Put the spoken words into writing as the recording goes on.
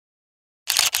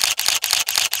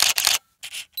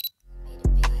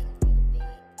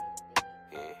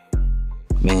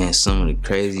Man, some of the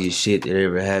craziest shit that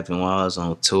ever happened while I was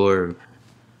on tour,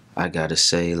 I gotta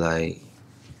say, like,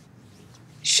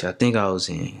 shit, I think I was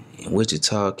in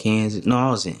Wichita, Kansas. No, I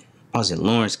was in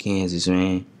Lawrence, Kansas,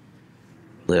 man.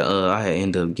 But I had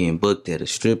ended up getting booked at a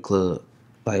strip club,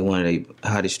 like one of the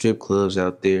hottest strip clubs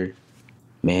out there.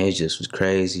 Man, it just was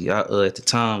crazy. At the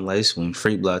time, like, this when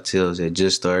Freak Block Tales had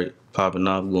just started popping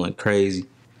off, going crazy.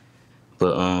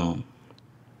 But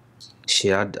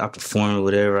shit, I performed or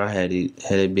whatever. I had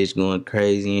that bitch going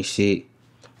crazy and shit.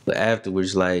 But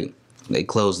afterwards, like, they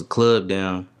closed the club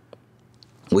down.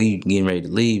 We getting ready to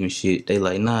leave and shit. They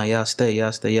like, nah, y'all stay,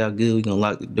 y'all good. We gonna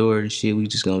lock the door and shit. We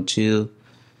just gonna chill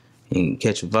and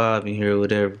catch a vibe in here or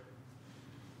whatever.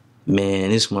 Man,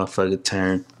 this motherfucker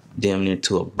turned damn near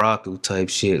to a brothel type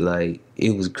shit. Like,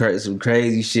 it was some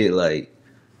crazy shit. Like,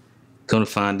 come to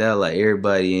find out, like,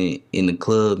 everybody in the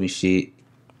club and shit,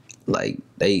 like,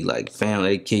 they like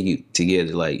family, they kick it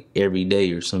together like every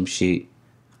day or some shit.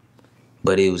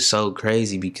 But it was so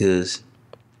crazy because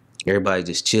everybody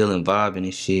just chilling, vibing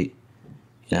and shit.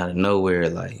 And out of nowhere,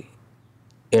 like,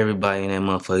 everybody in that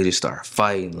motherfucker just started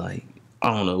fighting. Like, I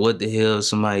don't know what the hell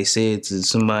somebody said to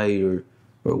somebody or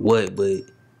what, but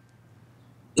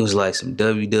it was like some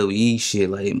WWE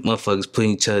shit. Like, motherfuckers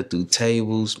putting each other through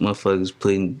tables, motherfuckers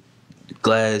putting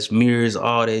glass mirrors,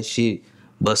 all that shit,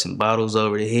 busting bottles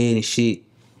over the head and shit.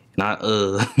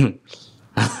 And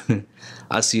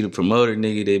I see the promoter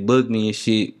nigga that booked me and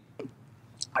shit.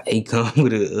 He come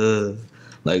with a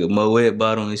like a Moet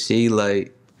bottle and shit. He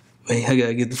like, man, I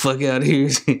gotta get the fuck out of here.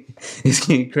 It's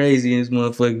getting crazy in this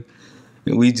motherfucker.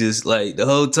 And we just like the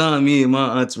whole time, me and my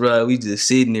entourage, we just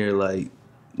sitting there like,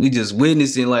 we just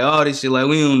witnessing like all this shit. Like,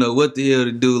 we don't know what the hell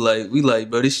to do. Like, we like,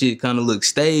 bro, this shit kind of look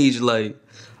staged. Like,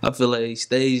 I feel like they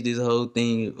staged this whole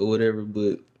thing or whatever.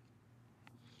 But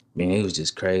man, it was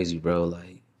just crazy, bro.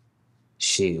 Like,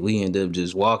 shit, we ended up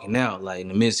just walking out, like, in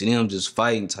the midst of them just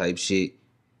fighting type shit,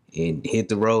 and hit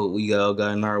the road. We all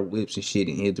got in our whips and shit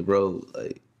and hit the road.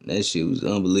 Like, that shit was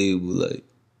unbelievable. Like,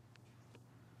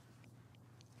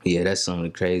 yeah, that's some of the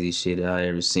crazy shit that I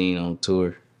ever seen on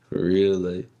tour. For real,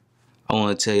 like, I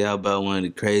want to tell y'all about one of the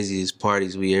craziest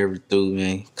parties we ever threw,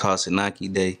 man, called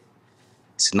Sanaki Day.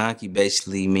 Sanaki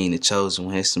basically mean the chosen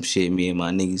one. That's some shit me and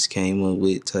my niggas came up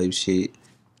with type shit.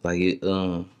 Like, it,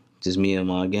 just me and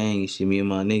my gang and shit, me and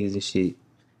my niggas and shit.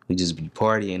 We just be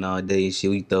partying all day and shit.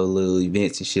 We throw little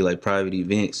events and shit, like private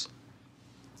events.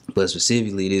 But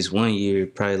specifically this one year,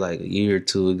 probably like a year or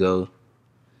two ago,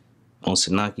 on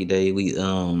Sanaki Day, we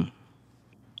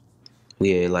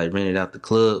had like rented out the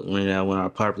club, rented out one of our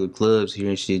popular clubs here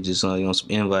and shit, just like on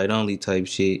some invite only type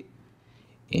shit.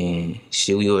 And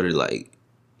shit, we ordered like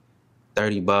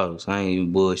 30 bottles. I ain't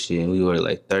even bullshitting. We ordered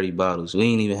like 30 bottles. We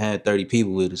ain't even had 30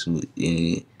 people with us.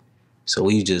 And so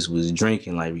we just was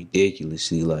drinking like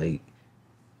ridiculously, like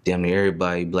damn near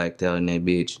everybody blacked out in that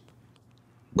bitch.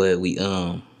 But we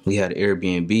had an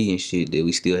Airbnb and shit that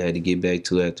we still had to get back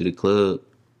to after the club.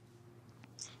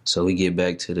 So before we get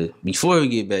back to the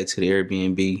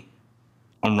Airbnb,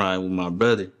 I'm riding with my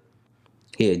brother.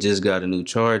 He had just got a new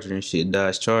Charger and shit,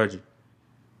 Dodge Charger.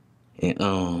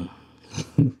 And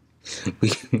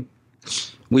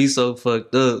we so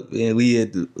fucked up, man. We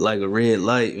had like a red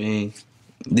light, man.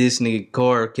 This nigga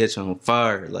car catch on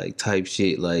fire, like type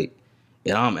shit, like,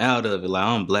 and I'm out of it, like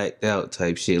I'm blacked out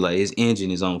type shit, like his engine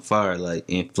is on fire, like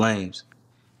in flames.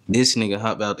 This nigga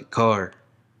hop out the car,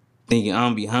 thinking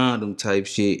I'm behind him type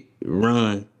shit,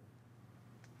 run.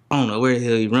 I don't know where the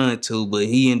hell he run to, but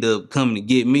he ended up coming to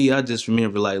get me. I just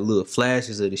remember like little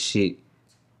flashes of the shit.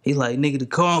 He like, nigga, the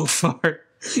car on fire.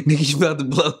 Nigga, you about to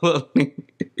blow up.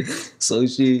 So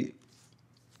shit,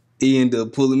 he ended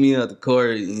up pulling me out the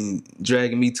car and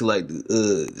dragging me to like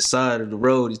the side of the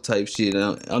road type shit.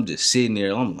 And I'm just sitting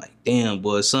there. I'm like, damn,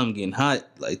 boy, something getting hot.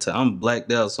 Like, I'm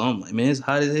blacked out. So I'm like, man, it's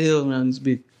hot as hell around this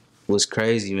bitch. What's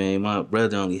crazy, man, my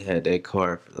brother only had that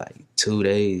car for like 2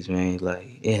 days, man.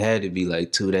 Like, it had to be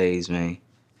like 2 days, man.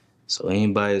 So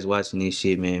anybody that's watching this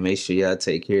shit, man, make sure y'all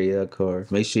take care of y'all car.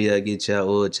 Make sure y'all get y'all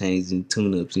oil changes and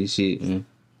tune-ups and shit, man.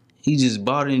 He just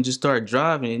bought it and just started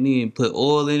driving, and he didn't put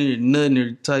oil in it or nothing,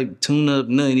 or type tune-up,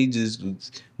 nothing. He just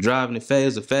was driving it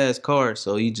fast, a fast car,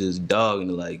 so he just dogging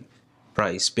it, like,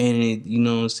 probably spinning it, you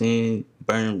know what I'm saying,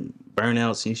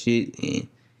 burnouts and shit, and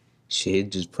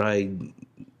shit just probably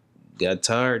got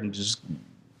tired and just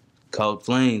caught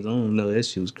flames. I don't know, that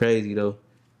shit was crazy, though.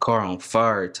 Car on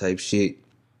fire type shit.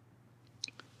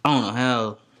 I don't know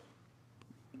how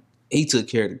he took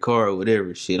care of the car or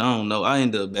whatever shit. I don't know. I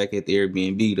ended up back at the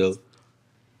Airbnb though.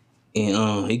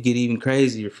 And it get even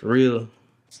crazier for real.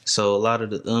 So a lot of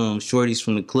the shorties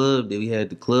from the club that we had,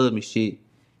 the club and shit,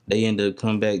 they ended up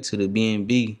coming back to the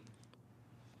B&B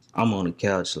I'm on the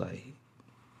couch like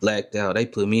blacked out. They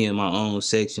put me in my own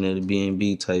section of the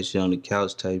B&B type shit, on the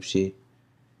couch type shit.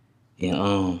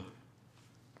 And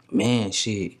man,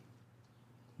 shit.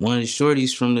 One of the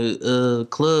shorties from the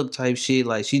club type shit,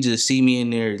 like she just see me in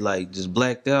there like just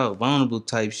blacked out, vulnerable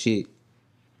type shit.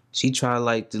 She try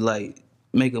like to like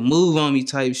make a move on me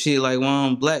type shit, like while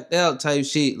I'm blacked out type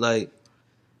shit, like.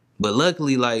 But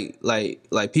luckily, like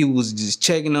people was just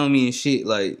checking on me and shit,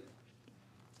 like.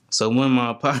 So when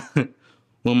my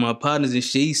partners and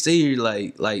shit, he see her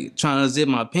like trying to zip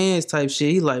my pants type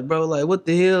shit. He like, bro, like what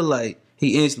the hell, like.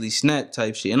 He instantly snapped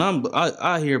type shit, and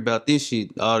I hear about this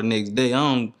shit all the next day.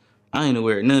 I ain't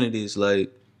aware of none of this,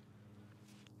 like.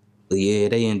 But yeah,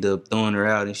 they end up throwing her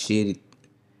out and shit.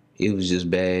 It was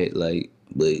just bad, like.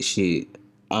 But shit,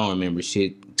 I don't remember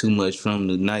shit too much from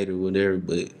the night or whatever.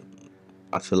 But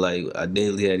I feel like I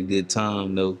definitely had a good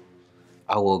time though.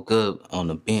 I woke up on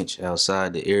the bench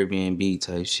outside the Airbnb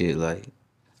type shit, like.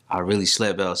 I really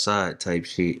slept outside type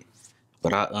shit.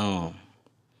 But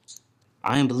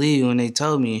I ain't believe when they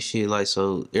told me and shit, like,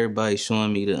 so everybody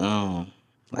showing me the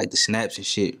like the snaps and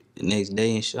shit the next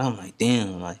day and shit. I'm like,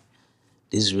 damn, like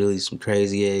this is really some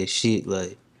crazy ass shit,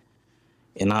 like.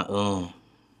 And I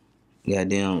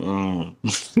goddamn bro,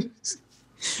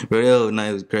 that whole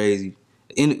night was crazy.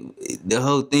 And the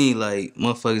whole thing, like,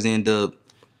 motherfuckers end up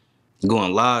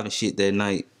going live and shit that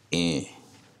night, and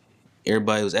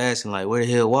everybody was asking like, where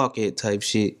the hell Walk at type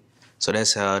shit. So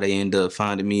that's how they end up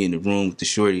finding me in the room with the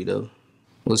shorty though.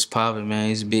 What's poppin', man?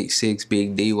 It's Big Six,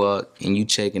 Big DWalk, and you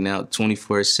checking out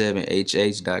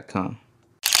 247HH.com.